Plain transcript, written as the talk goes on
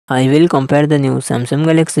I will compare the new Samsung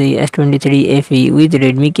Galaxy S23 FE with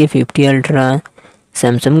Redmi K50 Ultra.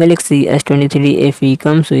 Samsung Galaxy S23 FE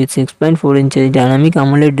comes with 6.4 inches dynamic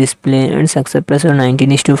AMOLED display and success ratio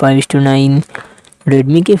 19:5:9.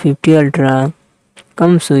 Redmi K50 Ultra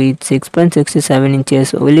comes with 6.67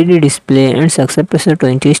 inches OLED display and success ratio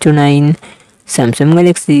 20:9. Samsung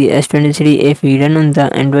Galaxy S23 FE run on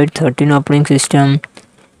the Android 13 operating system.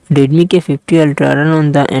 Redmi K50 Ultra run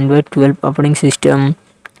on the Android 12 operating system.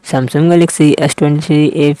 Samsung Galaxy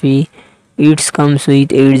S23 FE it comes with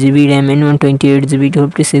 8GB RAM and 128GB to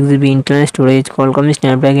 56GB internal storage. Qualcomm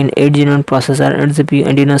Snapdragon 8Gen processor and CPU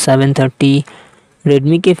Adreno 730.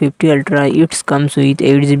 Redmi K50 Ultra it comes with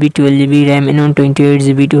 8GB 12GB RAM and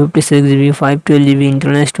 128GB to 56GB 512GB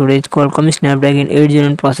internal storage. Qualcomm Snapdragon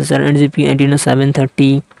 8Gen processor and CPU Adreno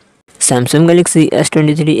 730. Samsung Galaxy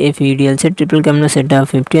S23 FE real set triple camera setup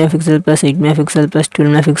 50MP plus 8MP plus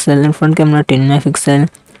 12MP and front camera 10MP.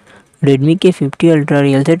 Redmi K50 Ultra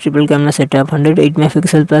real set triple camera setup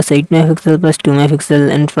 108MP plus 8MP plus 2MP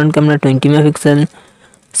and front camera 20MP.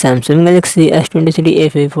 Samsung Galaxy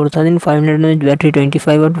S23 FE 4500 mAh battery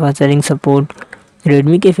 25W fast charging support.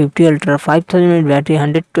 Redmi K50 Ultra 5000 mAh battery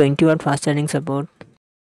 120W fast charging support.